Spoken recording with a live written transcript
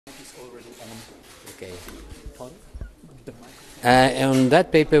Okay. On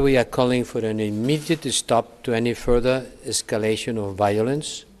that paper, we are calling for an immediate stop to any further escalation of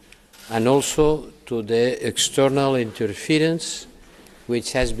violence and also to the external interference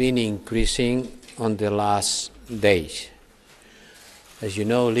which has been increasing on the last days. As you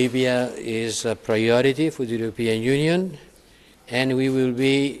know, Libya is a priority for the European Union, and we will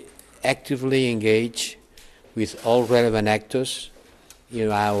be actively engaged with all relevant actors in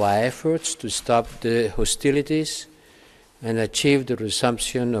our efforts to stop the hostilities and achieve the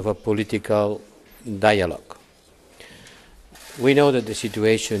resumption of a political dialogue. We know that the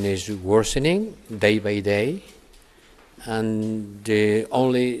situation is worsening day by day, and the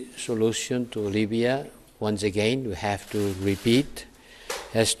only solution to Libya, once again, we have to repeat,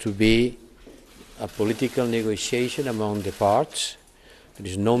 has to be a political negotiation among the parts. There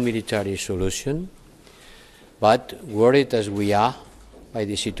is no military solution, but worried as we are by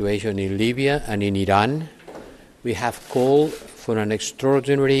the situation in Libya and in Iran, we have called for an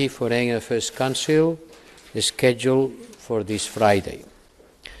extraordinary Foreign Affairs Council scheduled for this Friday.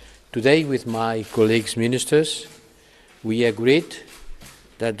 Today, with my colleagues ministers, we agreed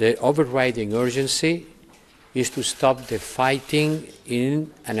that the overriding urgency is to stop the fighting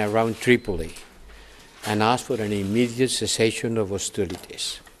in and around Tripoli and ask for an immediate cessation of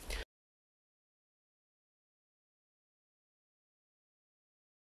hostilities.